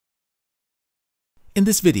In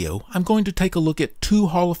this video, I'm going to take a look at two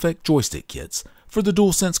Hall Effect joystick kits for the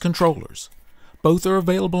DualSense controllers. Both are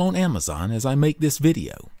available on Amazon as I make this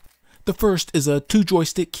video. The first is a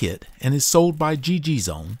 2-joystick kit and is sold by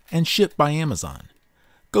GGZone and shipped by Amazon.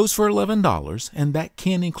 Goes for $11 and that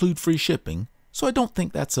can include free shipping, so I don't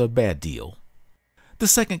think that's a bad deal. The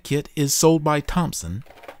second kit is sold by Thompson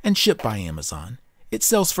and shipped by Amazon. It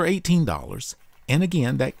sells for $18 and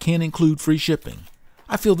again that can include free shipping.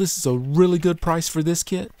 I feel this is a really good price for this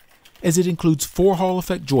kit, as it includes 4 Hall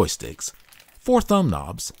Effect joysticks, 4 thumb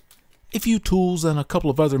knobs, a few tools, and a couple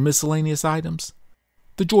of other miscellaneous items.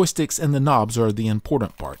 The joysticks and the knobs are the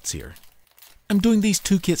important parts here. I'm doing these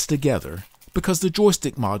two kits together because the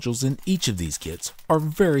joystick modules in each of these kits are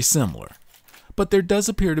very similar, but there does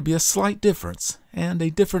appear to be a slight difference, and a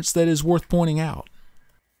difference that is worth pointing out.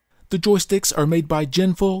 The joysticks are made by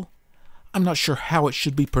GINFULL. I'm not sure how it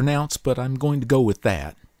should be pronounced, but I'm going to go with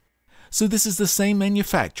that. So this is the same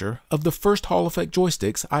manufacturer of the first Hall Effect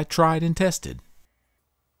joysticks I tried and tested.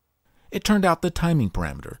 It turned out the timing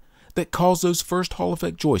parameter that caused those first Hall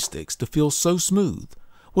Effect joysticks to feel so smooth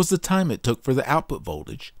was the time it took for the output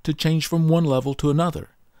voltage to change from one level to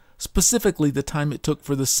another, specifically the time it took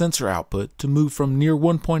for the sensor output to move from near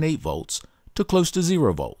 1.8 volts to close to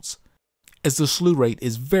 0 volts. As the slew rate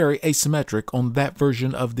is very asymmetric on that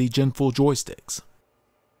version of the GINFULL joysticks.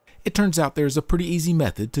 It turns out there's a pretty easy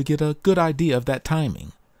method to get a good idea of that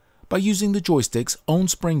timing by using the joystick's own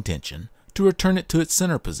spring tension to return it to its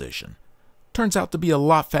center position. Turns out to be a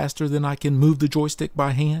lot faster than I can move the joystick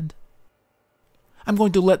by hand. I'm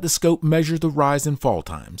going to let the scope measure the rise and fall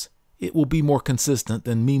times. It will be more consistent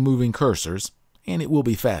than me moving cursors, and it will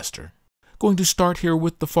be faster. Going to start here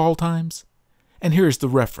with the fall times, and here's the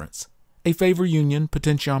reference. A favor union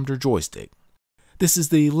potentiometer joystick. This is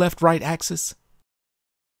the left-right axis.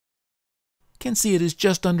 Can see it is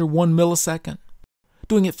just under 1 millisecond.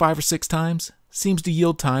 Doing it 5 or 6 times seems to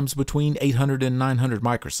yield times between 800 and 900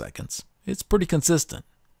 microseconds. It's pretty consistent.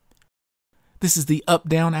 This is the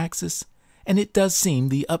up-down axis, and it does seem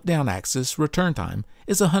the up-down axis return time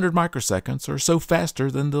is 100 microseconds or so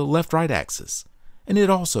faster than the left-right axis, and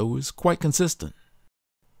it also is quite consistent.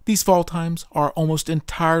 These fall times are almost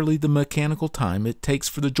entirely the mechanical time it takes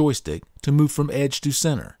for the joystick to move from edge to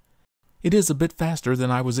center. It is a bit faster than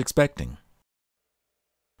I was expecting.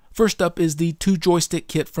 First up is the 2-joystick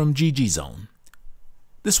kit from GGZone.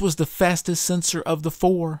 This was the fastest sensor of the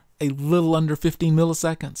 4, a little under 15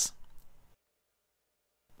 milliseconds.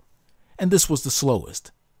 And this was the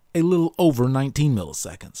slowest, a little over 19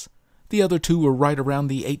 milliseconds. The other two were right around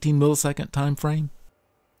the 18 millisecond time frame.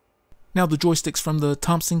 Now the joysticks from the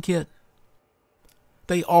Thompson kit,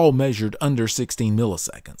 they all measured under 16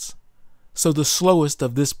 milliseconds. So the slowest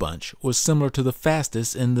of this bunch was similar to the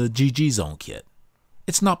fastest in the GGZone kit.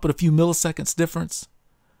 It's not but a few milliseconds difference,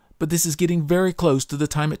 but this is getting very close to the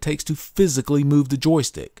time it takes to physically move the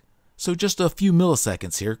joystick. So just a few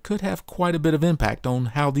milliseconds here could have quite a bit of impact on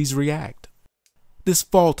how these react. This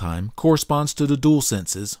fall time corresponds to the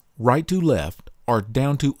DualSense's right to left or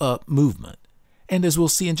down to up movement. And as we'll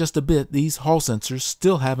see in just a bit, these Hall sensors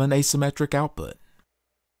still have an asymmetric output.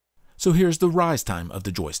 So here's the rise time of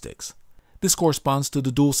the joysticks. This corresponds to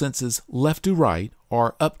the DualSense's left to right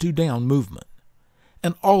or up to down movement.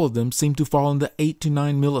 And all of them seem to fall in the 8 to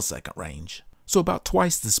 9 millisecond range, so about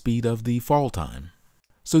twice the speed of the fall time.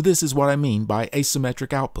 So this is what I mean by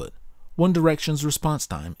asymmetric output. One direction's response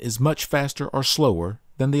time is much faster or slower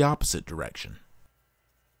than the opposite direction.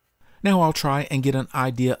 Now I'll try and get an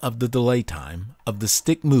idea of the delay time of the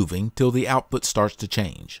stick moving till the output starts to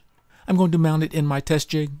change. I'm going to mount it in my test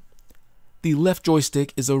jig. The left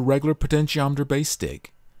joystick is a regular potentiometer based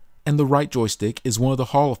stick, and the right joystick is one of the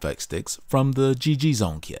Hall Effect sticks from the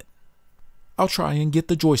GGZone kit. I'll try and get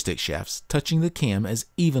the joystick shafts touching the cam as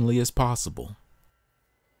evenly as possible.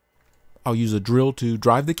 I'll use a drill to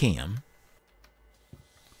drive the cam.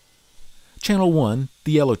 Channel 1,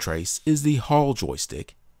 the yellow trace, is the Hall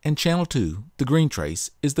joystick, and channel 2, the green trace,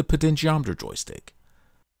 is the potentiometer joystick.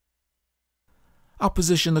 I'll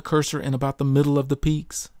position the cursor in about the middle of the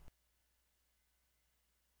peaks.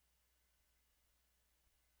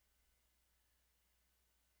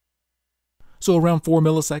 So around 4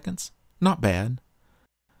 milliseconds. Not bad.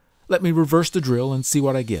 Let me reverse the drill and see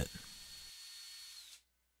what I get.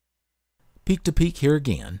 Peak to peak here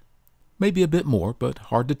again. Maybe a bit more, but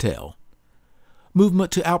hard to tell.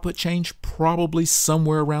 Movement to output change probably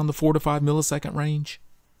somewhere around the 4 to 5 millisecond range.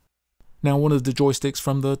 Now one of the joysticks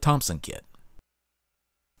from the Thompson kit.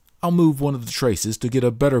 I'll move one of the traces to get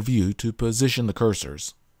a better view to position the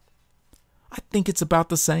cursors. I think it's about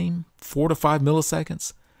the same, 4 to 5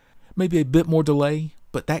 milliseconds. Maybe a bit more delay,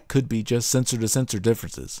 but that could be just sensor to sensor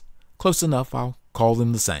differences. Close enough, I'll call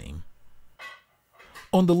them the same.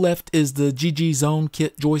 On the left is the GG Zone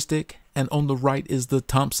kit joystick, and on the right is the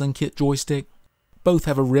Thompson kit joystick. Both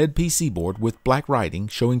have a red PC board with black writing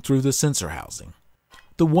showing through the sensor housing.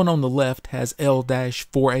 The one on the left has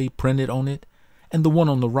L-4A printed on it, and the one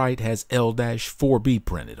on the right has L-4B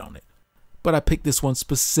printed on it. But I picked this one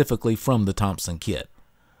specifically from the Thompson kit.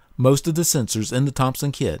 Most of the sensors in the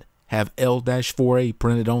Thompson kit have L-4A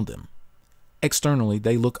printed on them. Externally,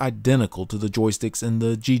 they look identical to the joysticks in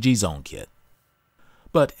the GG Zone kit.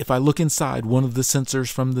 But if I look inside one of the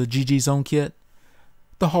sensors from the GG Zone kit,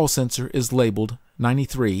 the hall sensor is labeled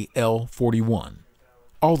 93L41.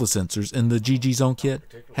 All the sensors in the GG Zone kit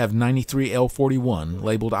have 93L41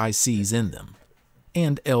 labeled ICs in them,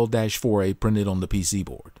 and L-4A printed on the PC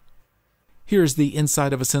board. Here's the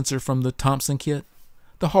inside of a sensor from the Thompson kit.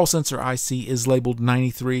 The hall sensor IC is labeled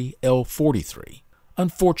 93L43.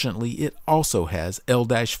 Unfortunately, it also has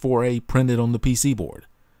L-4A printed on the PC board,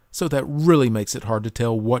 so that really makes it hard to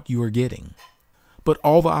tell what you are getting. But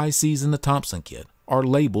all the ICs in the Thompson kit are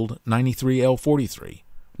labeled 93L43,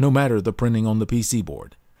 no matter the printing on the PC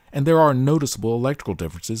board, and there are noticeable electrical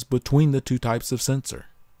differences between the two types of sensor.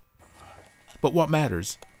 But what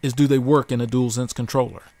matters is, do they work in a DualSense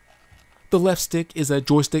controller? The left stick is a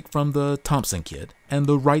joystick from the Thompson kit, and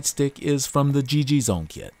the right stick is from the GG Zone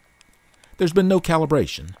kit. There's been no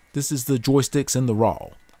calibration. This is the joysticks in the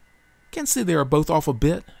raw. Can see they are both off a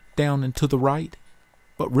bit, down and to the right,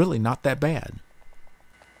 but really not that bad.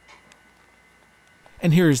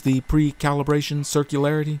 And here's the pre-calibration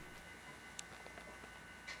circularity.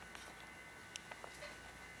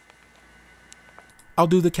 I'll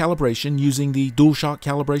do the calibration using the DualShock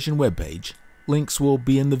calibration webpage. Links will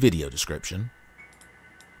be in the video description.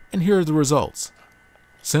 And here are the results.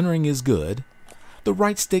 Centering is good. The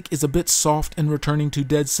right stick is a bit soft in returning to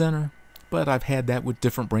dead center, but I've had that with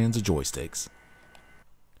different brands of joysticks.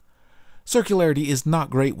 Circularity is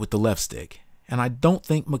not great with the left stick, and I don't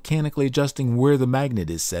think mechanically adjusting where the magnet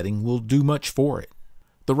is setting will do much for it.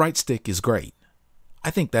 The right stick is great.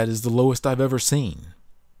 I think that is the lowest I've ever seen.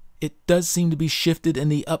 It does seem to be shifted in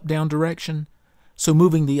the up-down direction, so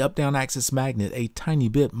moving the up-down axis magnet a tiny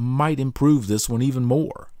bit might improve this one even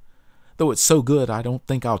more. Though it's so good, I don't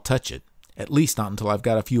think I'll touch it, at least not until I've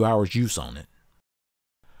got a few hours use on it.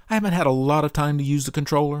 I haven't had a lot of time to use the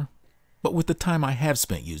controller, but with the time I have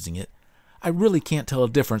spent using it, I really can't tell a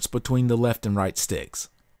difference between the left and right sticks.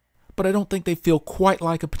 But I don't think they feel quite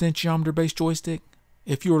like a potentiometer-based joystick.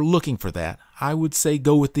 If you're looking for that, I would say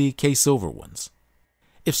go with the K-Silver ones.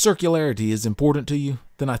 If circularity is important to you,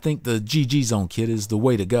 then I think the GG Zone kit is the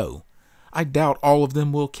way to go. I doubt all of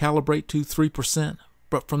them will calibrate to 3%,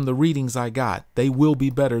 but from the readings I got, they will be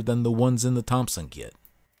better than the ones in the Thompson kit.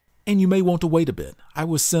 And you may want to wait a bit. I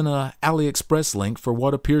was sent an AliExpress link for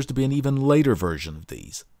what appears to be an even later version of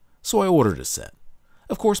these, so I ordered a set.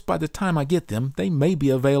 Of course, by the time I get them, they may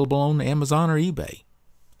be available on Amazon or eBay.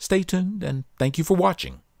 Stay tuned, and thank you for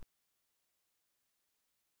watching.